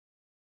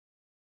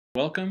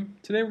Welcome.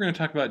 Today we're going to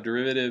talk about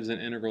derivatives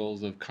and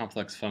integrals of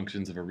complex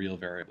functions of a real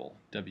variable,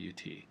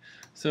 Wt.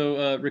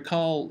 So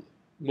recall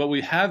what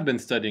we have been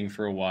studying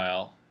for a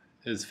while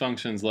is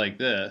functions like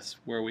this,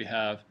 where we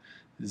have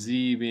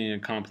z being a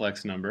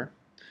complex number,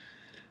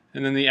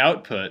 and then the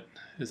output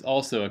is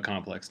also a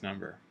complex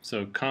number,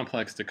 so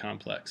complex to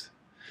complex.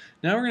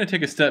 Now we're going to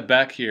take a step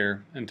back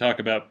here and talk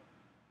about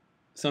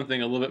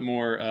something a little bit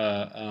more,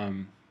 a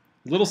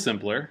little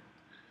simpler,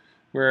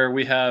 where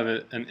we have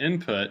an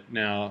input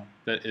now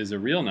that is a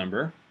real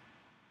number,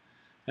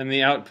 and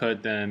the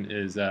output then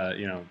is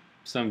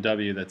some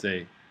w that's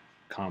a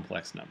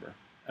complex number.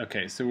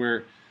 Okay, so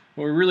what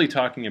we're really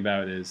talking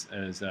about is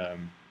a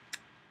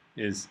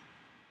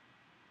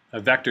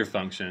vector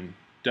function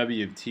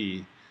w of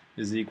t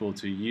is equal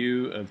to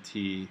u of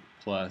t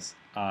plus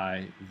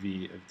I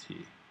v of t.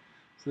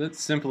 So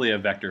that's simply a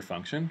vector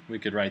function. We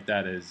could write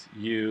that as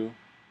u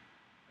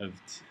of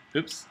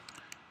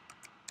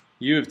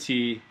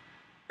t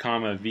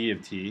comma v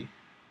of t,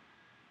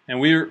 and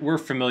we're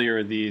familiar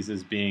with these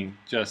as being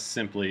just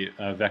simply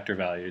vector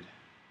valued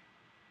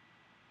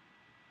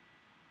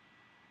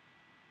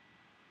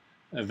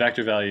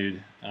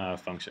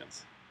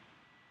functions.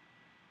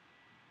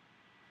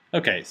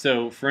 Okay,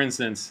 so for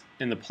instance,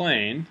 in the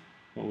plane,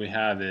 what we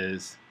have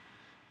is,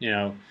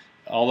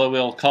 although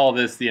we'll call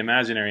this the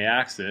imaginary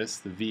axis,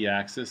 the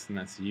v-axis, and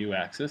that's the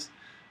u-axis,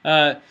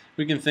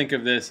 we can think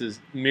of this as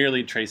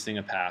merely tracing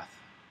a path,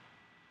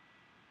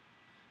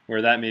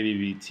 where that maybe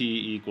be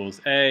t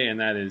equals a, and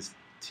that is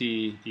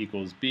t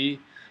equals b.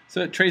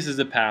 So it traces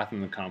a path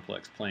in the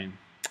complex plane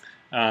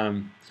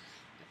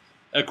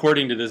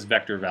according to this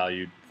vector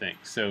valued thing.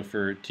 So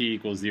for t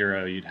equals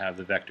 0, you'd have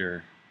the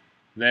vector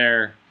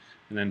there,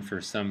 and then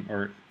for some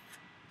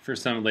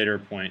later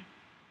point,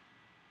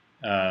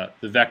 the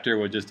vector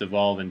would just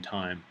evolve in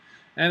time,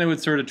 and it would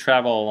sort of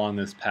travel along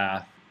this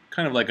path,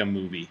 kind of like a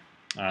movie,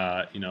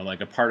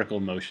 like a particle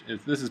motion.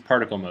 This is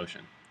particle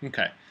motion.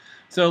 Okay.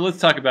 So let's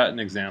talk about an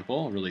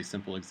example. A really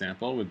simple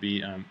example would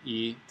be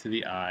e to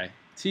the I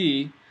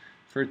t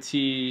for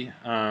t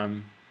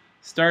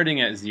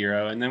starting at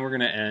 0, and then we're going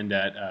to end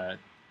at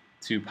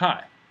 2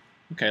 pi.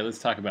 Okay, let's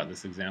talk about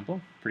this example.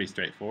 Pretty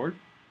straightforward.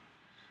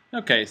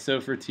 Okay, so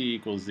for t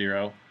equals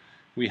 0,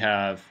 we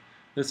have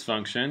this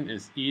function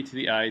is e to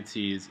the I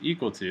t is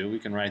equal to, we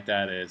can write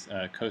that as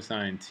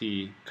cosine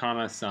t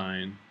comma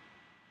sine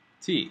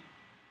t.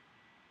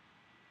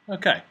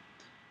 Okay,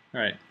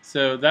 all right,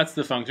 so that's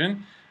the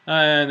function.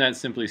 And that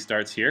simply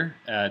starts here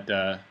at,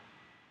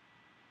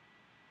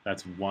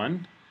 that's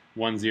 1,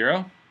 1,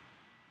 0.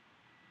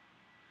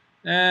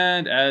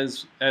 And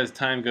as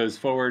time goes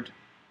forward,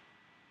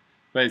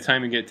 by the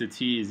time we get to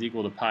t is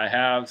equal to pi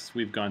halves,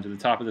 we've gone to the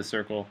top of the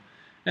circle,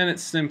 and it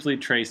simply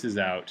traces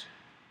out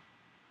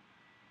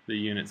the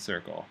unit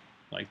circle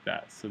like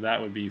that. So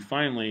that would be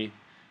finally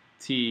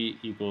t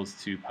equals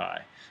 2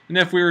 pi. And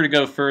if we were to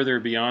go further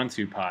beyond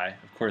 2 pi,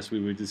 of course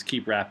we would just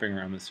keep wrapping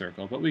around the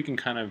circle, but we can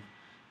kind of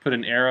put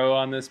an arrow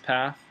on this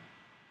path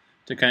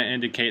to kind of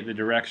indicate the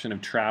direction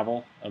of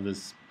travel of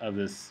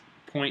this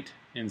point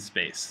in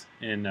space,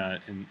 in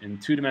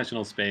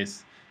two-dimensional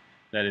space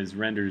that is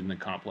rendered in the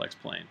complex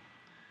plane.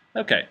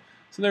 Okay,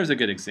 so there's a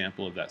good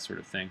example of that sort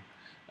of thing.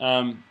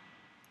 Now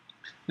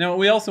what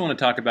we also want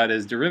to talk about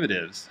is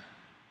derivatives.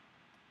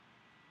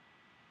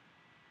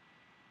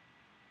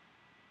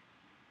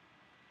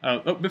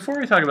 Before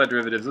we talk about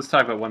derivatives, let's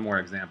talk about one more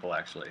example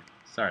actually.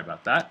 Sorry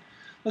about that.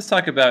 Let's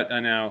talk about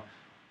now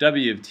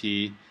w of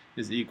t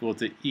is equal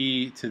to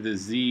e to the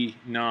z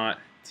naught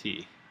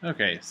t.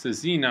 Okay, so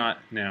z naught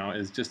now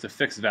is just a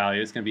fixed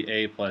value. It's going to be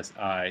a plus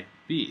I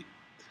b.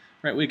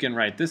 Right, we can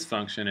write this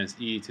function as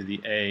e to the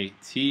a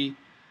t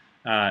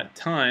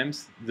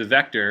times the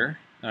vector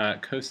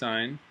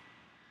cosine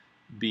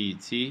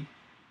bt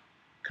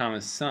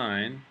comma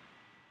sine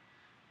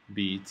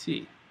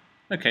bt.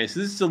 Okay,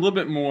 so this is a little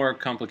bit more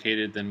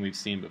complicated than we've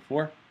seen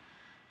before.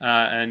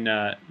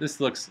 This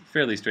looks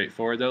fairly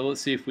straightforward, though.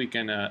 Let's see if we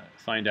can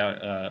find out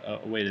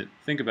a way to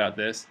think about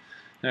this.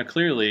 Now,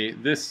 clearly,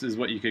 this is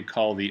what you could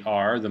call the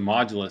R, the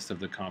modulus of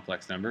the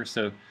complex number.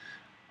 So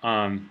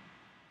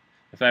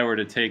if I were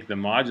to take the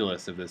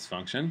modulus of this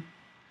function,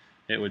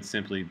 it would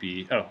simply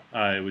be,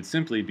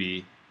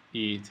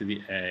 e to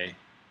the a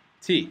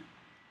t.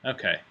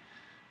 Okay,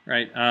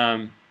 right.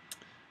 And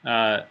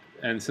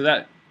so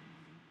that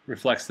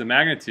reflects the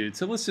magnitude.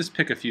 So let's just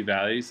pick a few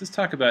values. Let's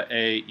talk about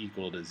a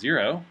equal to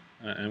 0,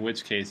 in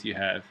which case you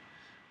have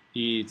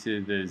e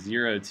to the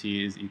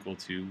 0t is equal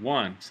to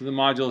 1. So the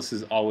modulus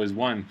is always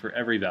 1 for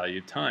every value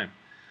of time.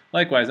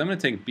 Likewise, I'm going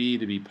to take b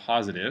to be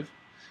positive,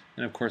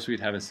 and of course we'd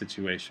have a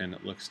situation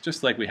that looks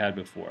just like we had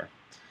before.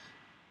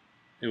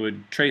 It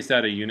would trace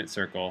out a unit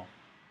circle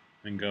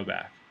and go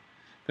back.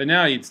 But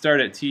now you'd start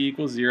at t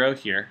equals 0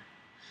 here,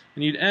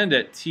 and you'd end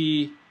at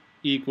t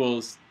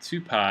equals 2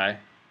 pi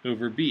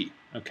over b.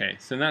 Okay,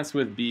 so that's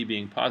with b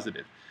being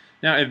positive.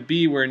 Now if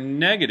b were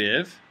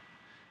negative,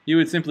 you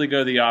would simply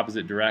go the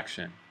opposite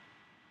direction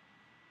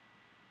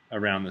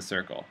around the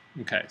circle.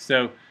 Okay,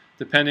 so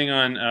depending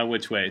on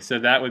which way. So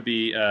that would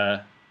be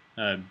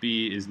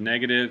b is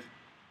negative,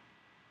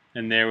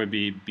 and there would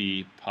be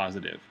b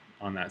positive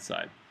on that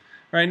side.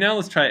 All right, now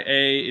let's try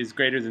a is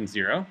greater than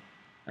 0.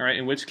 All right,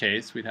 in which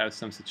case we'd have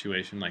some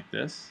situation like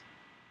this.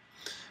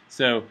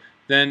 So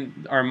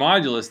then our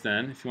modulus,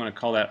 then, if you want to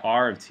call that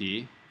r of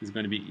t, is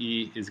going to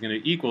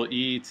equal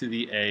e to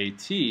the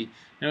at.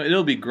 Now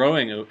it'll be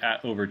growing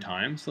over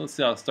time. So let's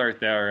say I'll start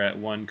there at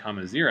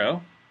 1,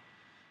 0,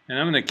 and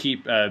I'm going to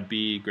keep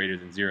b greater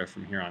than 0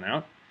 from here on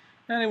out,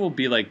 and it will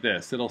be like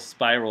this. It'll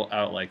spiral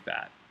out like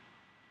that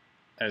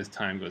as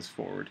time goes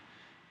forward.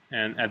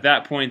 And at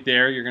that point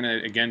there, you're going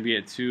to again be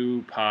at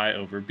 2 pi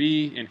over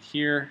b, and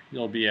here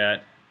you'll be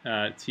at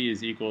t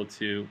is equal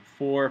to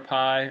 4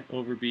 pi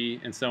over b,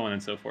 and so on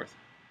and so forth,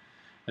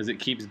 as it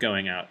keeps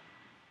going out.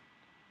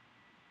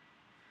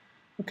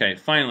 Okay,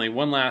 finally,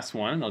 one last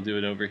one. I'll do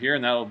it over here,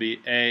 and that will be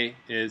a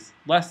is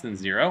less than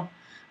 0.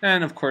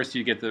 And of course,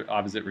 you get the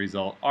opposite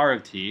result. R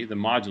of t, the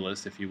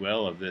modulus, if you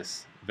will, of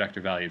this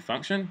vector-valued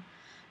function,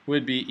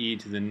 would be e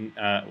to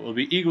the will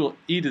be equal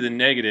e to the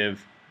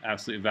negative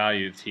absolute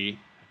value of t.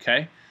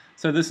 Okay,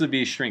 so this would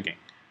be shrinking.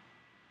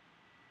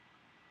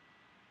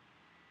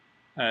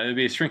 It would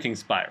be a shrinking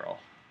spiral.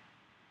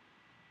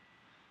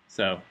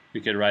 So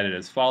we could write it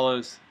as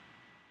follows.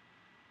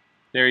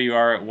 There you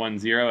are at 1,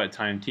 0 at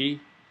time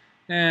t,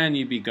 and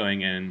you'd be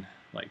going in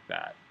like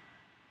that.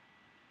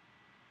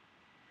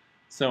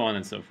 So on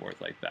and so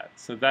forth like that.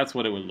 So that's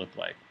what it would look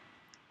like.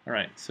 All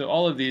right, so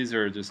all of these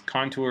are just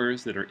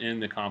contours that are in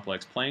the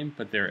complex plane,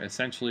 but they're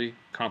essentially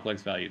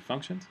complex valued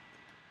functions.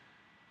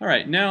 All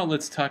right, now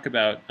let's talk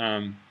about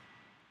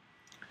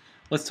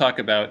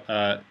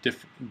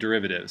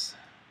derivatives.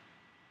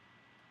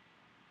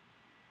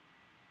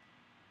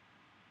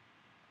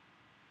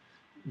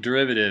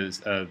 Derivatives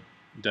of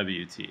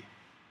wt.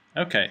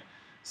 Okay,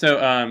 so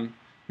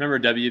remember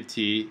w of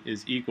t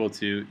is equal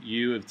to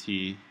u of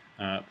t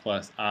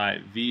plus I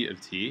v of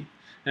t,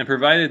 and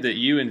provided that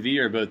u and v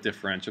are both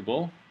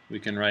differentiable, we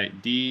can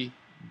write dw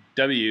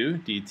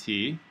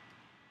dt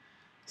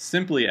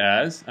simply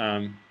as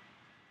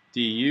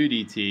du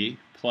dt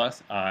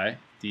plus I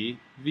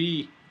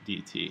dv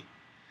dt.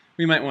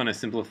 We might want to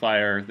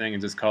simplify our thing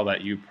and just call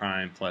that u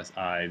prime plus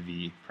I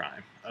v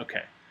prime.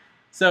 Okay.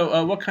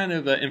 So what kind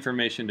of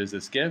information does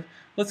this give?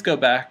 Let's go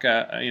back.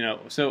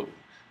 So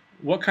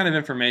what kind of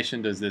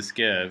information does this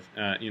give?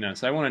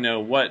 So I want to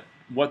know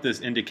what this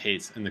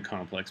indicates in the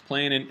complex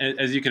plane. And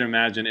as you can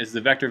imagine, it's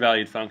the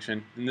vector-valued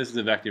function, and this is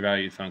the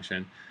vector-valued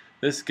function.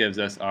 This gives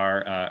us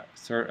our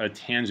sort of a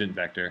tangent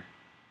vector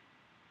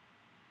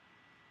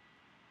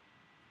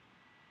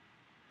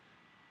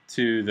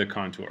to the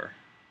contour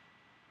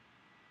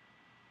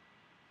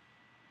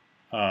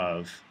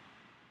of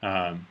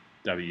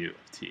w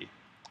of t.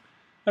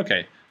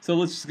 Okay, so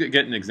let's just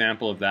get an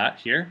example of that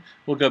here.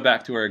 We'll go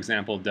back to our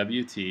example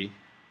wt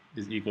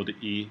is equal to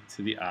e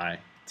to the I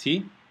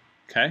t.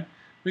 Okay,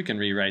 we can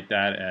rewrite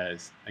that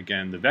as,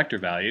 again, the vector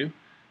value,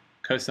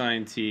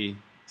 cosine t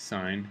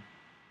sine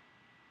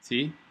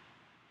t.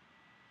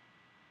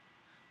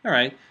 All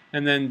right,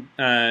 and then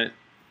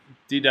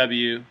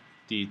dw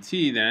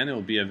dt, then it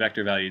will be a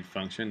vector valued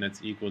function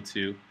that's equal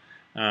to,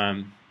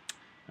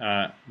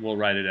 we'll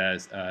write it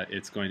as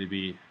it's going to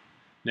be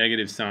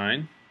negative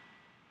sine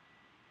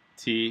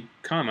t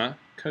comma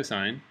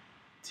cosine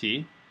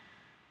t.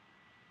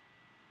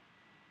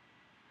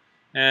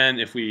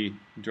 And if we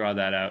draw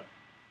that out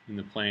in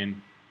the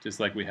plane just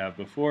like we have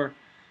before,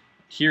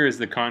 here is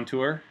the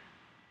contour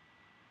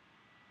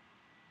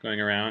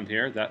going around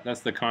here.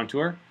 That's the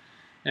contour.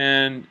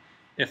 And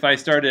if I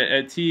start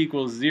at t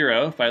equals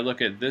 0, if I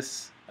look at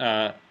this,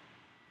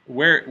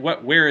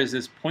 where is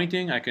this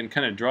pointing? I can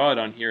kind of draw it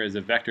on here as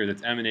a vector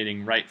that's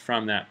emanating right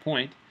from that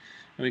point.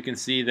 And we can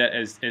see that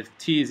if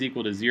t is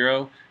equal to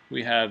 0,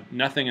 we have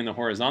nothing in the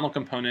horizontal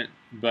component,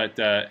 but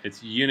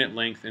it's unit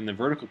length in the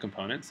vertical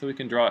component. So we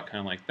can draw it kind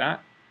of like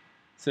that.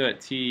 So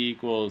at t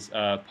equals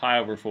pi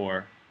over 4,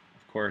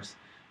 of course,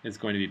 it's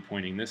going to be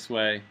pointing this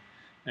way,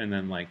 and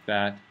then like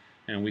that.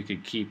 And we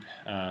could keep,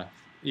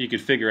 you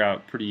could figure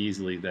out pretty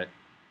easily that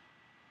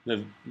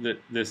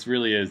this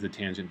really is the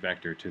tangent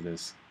vector to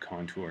this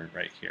contour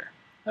right here.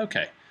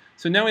 Okay,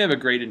 so now we have a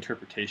great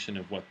interpretation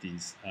of what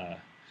these,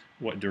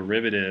 what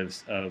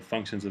derivatives of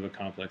functions of a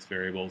complex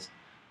variables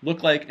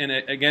look like. And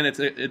again,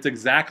 it's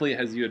exactly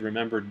as you had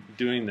remembered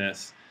doing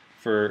this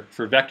for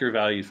vector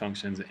valued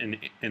functions in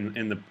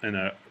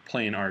a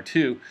plane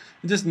R2.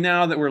 And just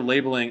now that we're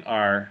labeling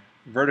our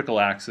vertical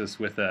axis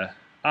with a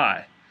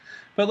I.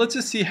 But let's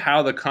just see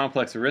how the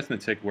complex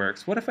arithmetic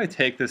works. What if I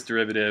take this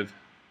derivative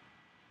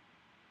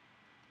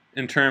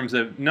in terms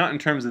of, not in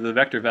terms of the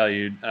vector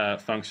valued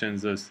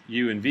functions as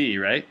u and v,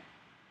 right?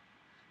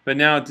 But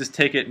now just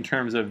take it in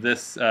terms of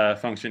this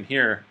function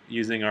here,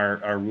 using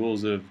our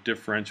rules of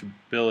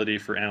differentiability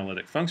for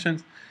analytic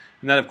functions.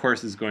 And that, of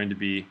course, is going to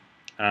be,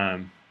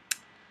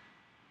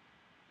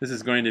 this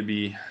is going to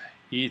be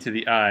e to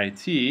the I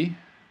t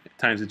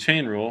times the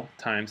chain rule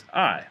times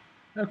I.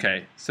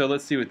 Okay, so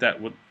let's see what that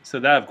would, so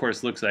that, of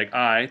course, looks like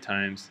I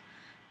times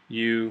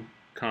u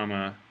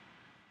comma,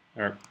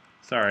 or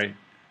sorry,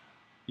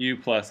 u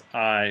plus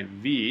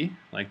iv,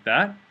 like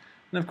that.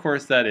 And of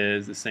course that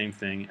is the same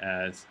thing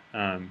as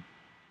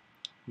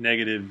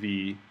negative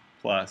v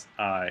plus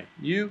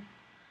iu.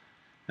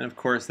 And of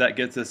course that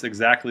gets us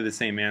exactly the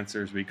same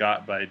answers we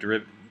got by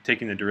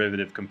taking the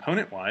derivative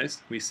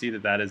component-wise. We see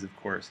that that is, of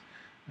course,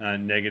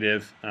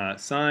 negative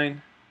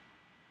sine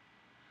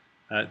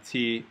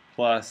t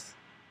plus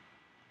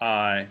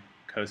I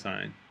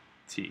cosine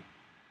t,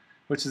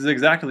 which is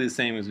exactly the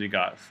same as we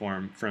got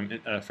from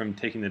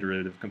taking the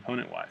derivative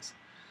component-wise.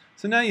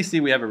 So now you see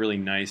we have a really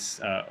nice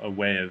a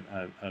way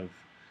of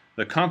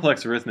the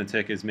complex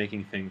arithmetic is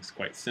making things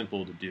quite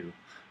simple to do.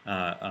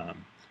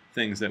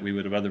 Things that we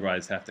would have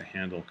otherwise have to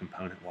handle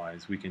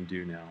component-wise, we can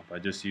do now by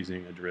just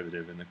using a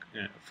derivative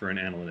for an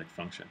analytic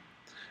function.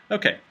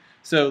 Okay,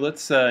 so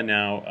let's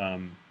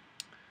now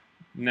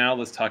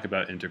let's talk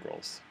about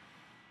integrals.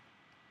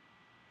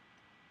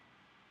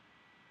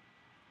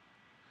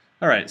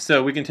 All right,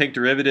 so we can take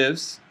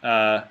derivatives.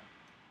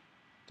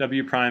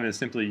 W prime is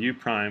simply u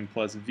prime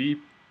plus v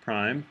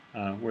prime,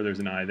 where there's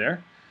an I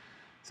there.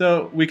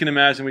 So we can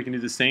imagine we can do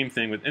the same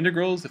thing with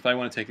integrals. If I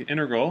want to take an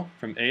integral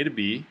from a to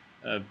b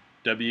of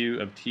w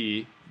of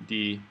t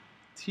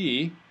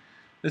dt,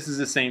 this is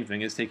the same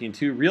thing as taking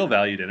two real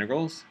valued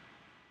integrals,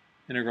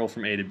 integral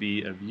from a to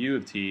b of u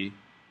of t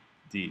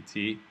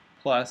dt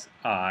plus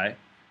I,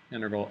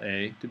 integral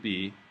a to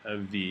b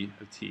of v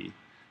of t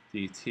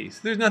dt.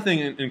 So there's nothing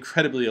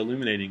incredibly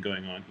illuminating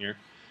going on here.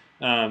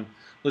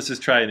 Let's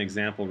just try an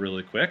example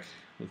really quick.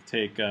 Let's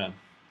take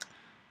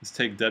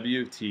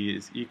w of t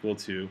is equal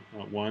to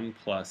 1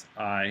 plus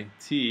I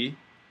t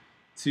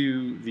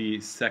to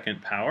the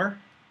second power.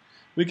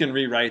 We can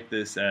rewrite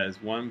this as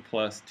 1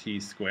 plus t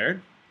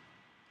squared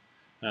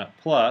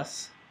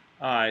plus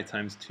I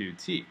times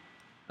 2t.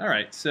 All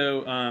right,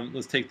 so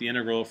let's take the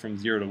integral from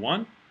 0 to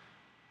 1.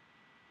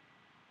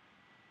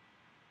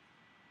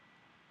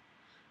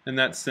 And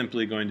that's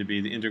simply going to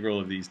be the integral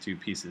of these two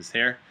pieces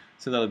here.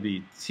 So that'll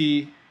be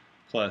t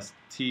plus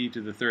t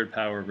to the third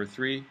power over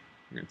 3.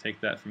 We're going to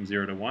take that from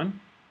 0 to 1.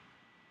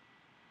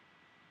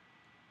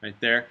 Right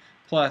there.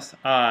 Plus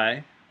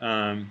I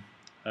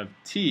of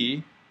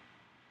t,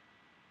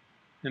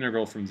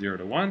 integral from 0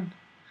 to 1.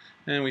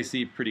 And we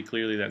see pretty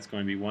clearly that's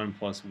going to be 1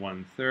 plus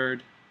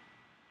 1/3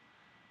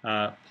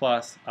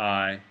 plus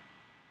I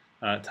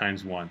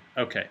times 1.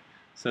 Okay,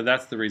 so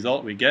that's the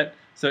result we get.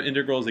 So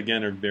integrals,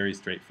 again, are very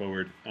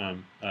straightforward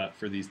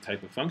for these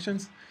type of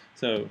functions.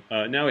 So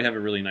now we have a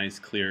really nice,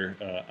 clear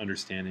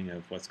understanding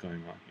of what's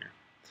going on here.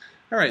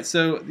 All right,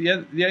 so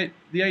the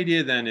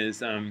idea then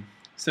is,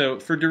 so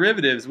for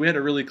derivatives, we had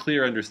a really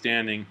clear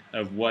understanding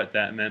of what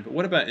that meant. But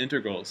what about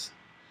integrals?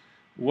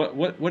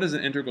 What is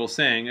an integral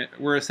saying?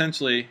 We're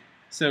essentially,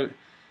 so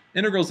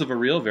integrals of a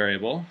real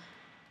variable.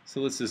 So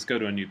let's just go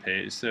to a new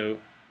page. So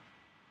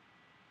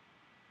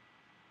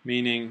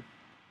meaning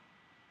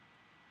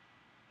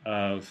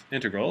of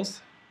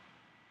integrals.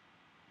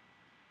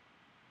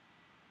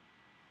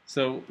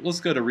 So let's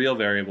go to real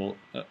variable,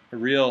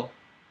 real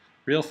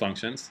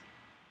functions.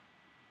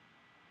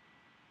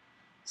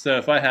 So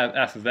if I have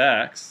f of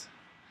x,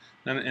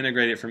 I'm going to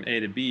integrate it from a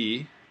to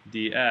b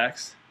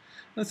dx.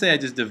 Let's say I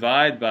just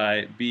divide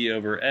by b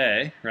over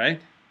a,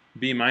 right?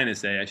 B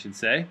minus a, I should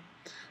say.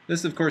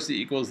 This, of course,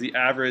 equals the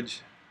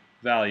average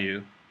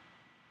value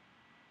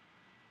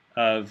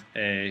of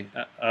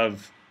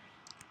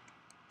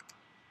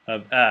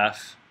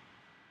f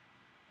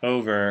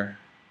over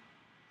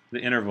the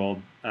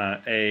interval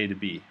a to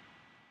b.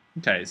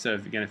 Okay, so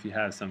if you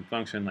have some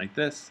function like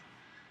this,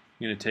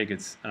 you're going to take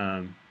its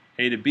a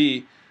to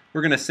b.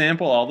 We're going to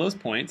sample all those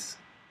points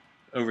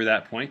over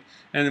that point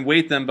and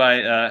weight them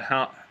by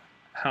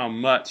how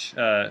much.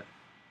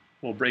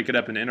 We'll break it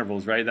up into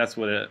intervals, right? That's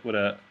what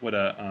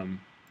a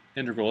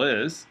integral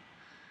is.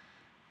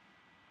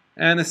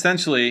 And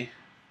essentially,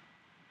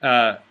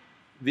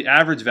 the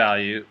average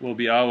value will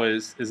be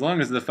always, as long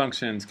as the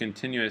function's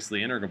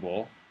continuously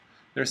integrable,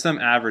 there's some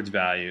average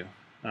value.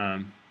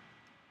 And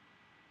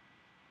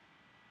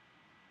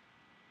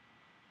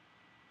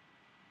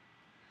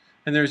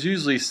there's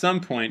usually some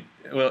point,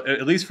 well,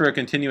 at least for a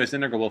continuous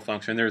integrable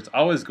function, there's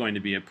always going to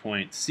be a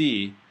point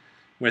c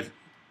within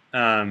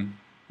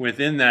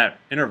that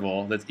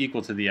interval that's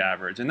equal to the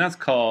average. And that's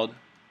called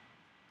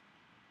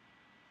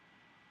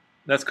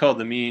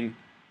the mean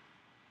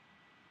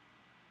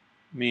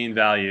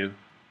value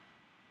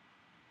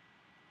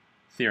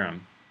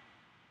theorem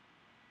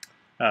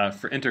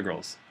for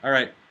integrals. All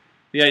right,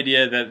 the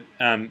idea that,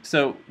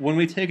 so when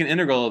we take an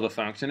integral of a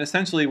function,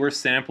 essentially we're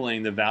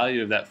sampling the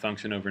value of that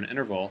function over an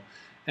interval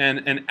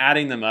and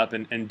adding them up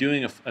and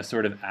doing a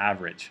sort of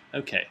average.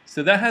 Okay,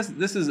 so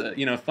this is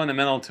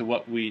fundamental to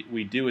what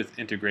we do with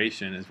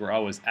integration, is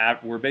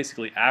we're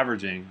basically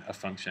averaging a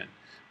function.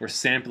 We're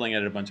sampling it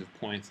at a bunch of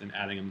points and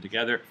adding them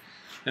together.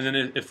 And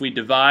then if we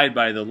divide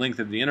by the length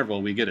of the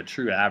interval, we get a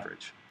true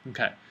average.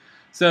 Okay,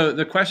 so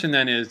the question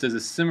then is, does a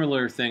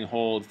similar thing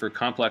hold for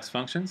complex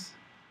functions?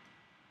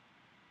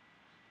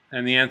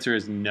 And the answer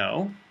is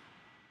no.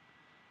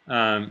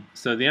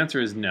 So the answer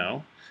is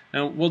no.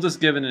 And we'll just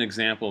give an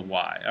example of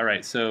why. All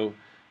right, so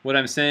what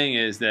I'm saying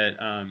is that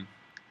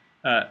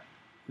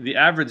the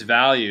average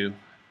value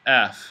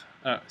f,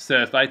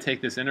 so if I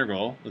take this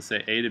integral, let's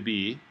say a to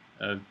b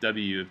of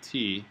w of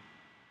t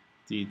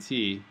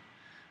dt,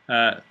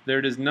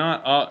 there does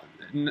not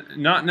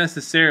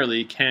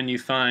necessarily can you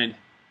find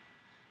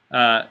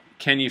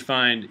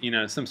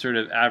some sort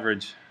of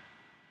average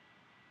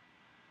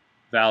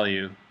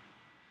value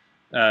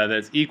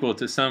that's equal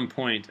to some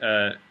point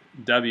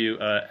w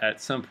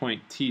at some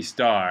point t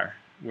star,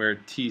 where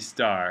t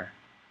star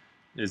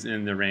is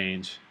in the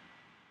range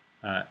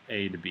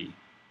a to b.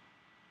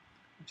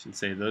 I should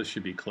say those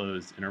should be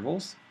closed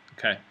intervals.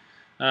 Okay.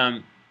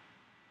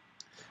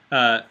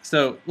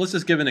 So let's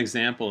just give an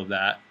example of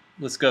that.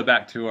 Let's go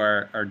back to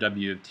our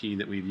w of t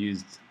that we've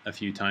used a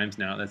few times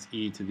now. That's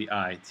e to the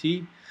I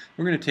t.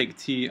 We're going to take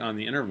t on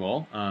the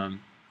interval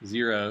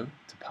 0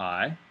 to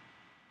pi.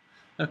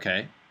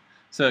 Okay.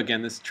 So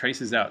again, this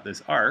traces out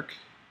this arc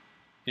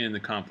in the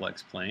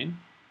complex plane,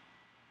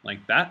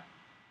 like that,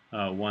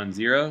 1,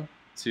 0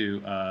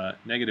 to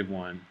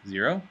 -1,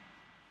 0.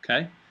 Okay,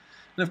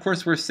 and of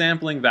course we're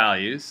sampling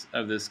values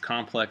of this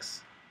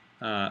complex.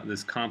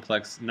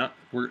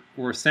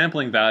 We're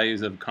sampling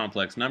values of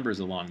complex numbers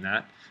along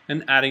that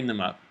and adding them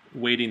up,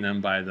 weighting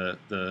them by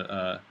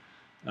the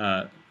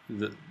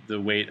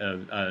weight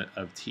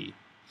of t.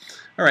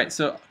 All right,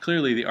 so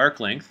clearly the arc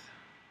length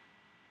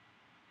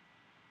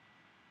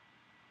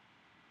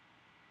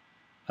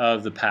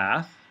of the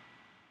path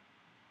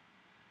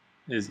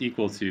is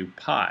equal to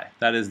pi.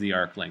 That is the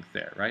arc length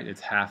there, right? It's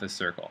half a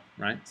circle,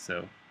 right?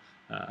 So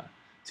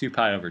 2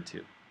 pi over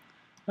 2.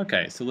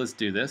 Okay, so let's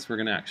do this. We're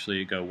going to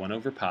actually go 1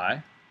 over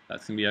pi.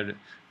 That's going to be,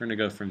 we're going to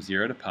go from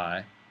 0 to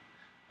pi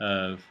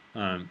of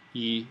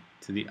e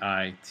to the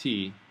I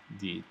t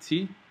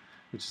dt,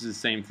 which is the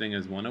same thing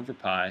as 1 over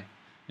pi,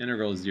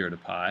 integral 0 to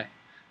pi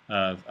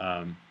of,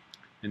 and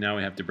now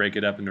we have to break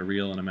it up into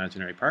real and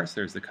imaginary parts.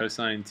 There's the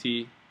cosine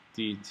t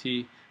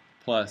dt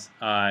plus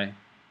I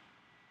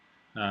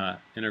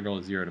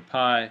integral 0 to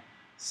pi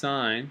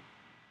sine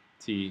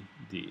t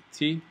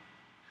dt.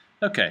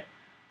 Okay,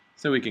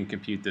 so we can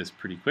compute this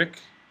pretty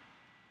quick.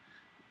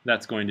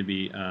 That's going to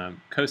be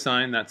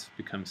cosine, that's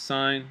becomes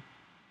sine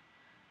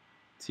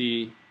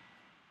t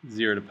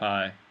 0 to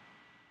pi,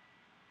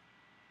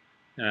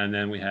 and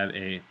then we have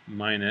a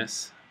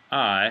minus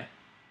I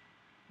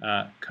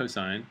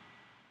cosine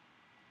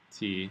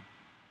t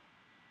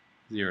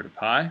 0 to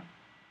pi.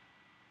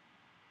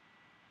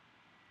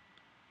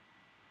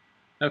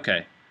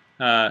 Okay,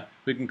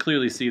 we can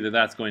clearly see that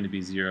that's going to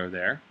be 0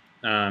 there.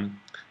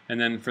 And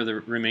then for the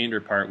remainder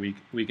part, we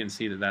can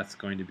see that that's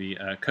going to be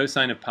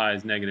cosine of pi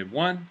is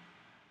 -1.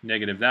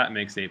 Negative that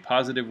makes a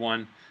 +1.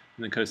 And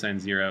then cosine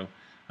 0,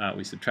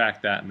 we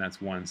subtract that, and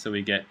that's 1. So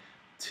we get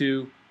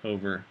 2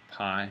 over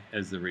pi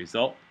as the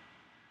result.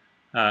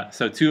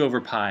 So 2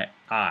 over pi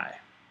I.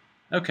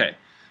 Okay,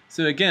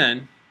 so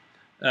again,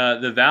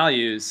 the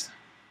values.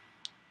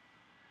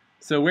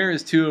 So where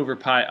is 2 over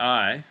pi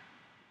I?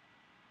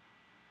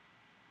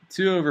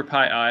 2 over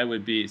pi I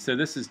would be, so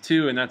this is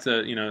 2, and that's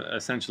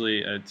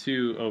essentially a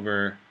 2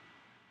 over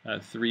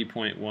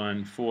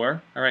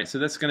 3.14. All right, so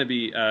that's going to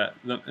be,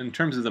 in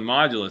terms of the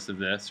modulus of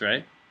this,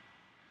 right?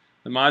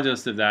 The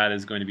modulus of that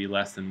is going to be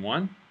less than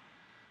 1.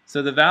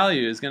 So the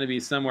value is going to be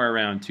somewhere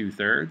around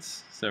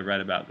 2/3, so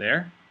right about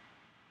there.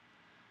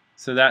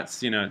 So that's,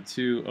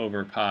 2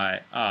 over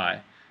pi I.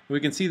 We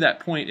can see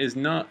that point is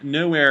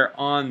nowhere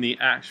on the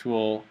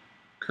actual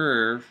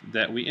curve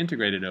that we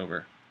integrated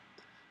over.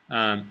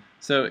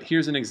 So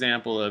here's an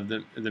example of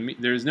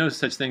there's no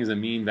such thing as a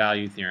mean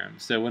value theorem.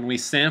 So when we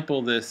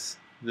sample this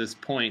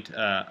point,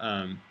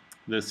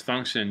 this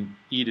function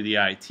e to the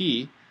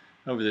it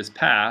over this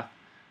path,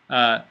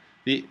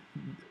 the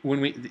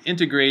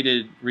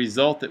integrated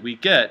result that we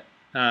get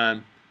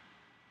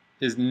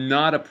is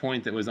not a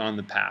point that was on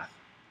the path.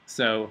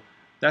 So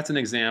that's an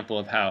example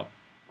of how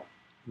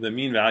the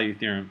mean value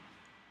theorem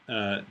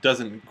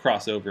doesn't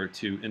cross over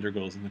to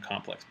integrals in the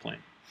complex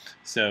plane.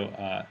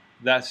 So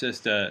that's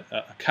just a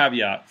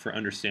caveat for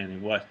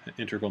understanding what an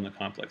integral in the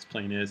complex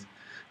plane is.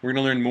 We're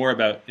going to learn more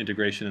about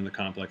integration in the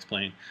complex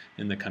plane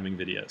in the coming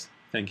videos.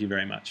 Thank you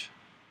very much.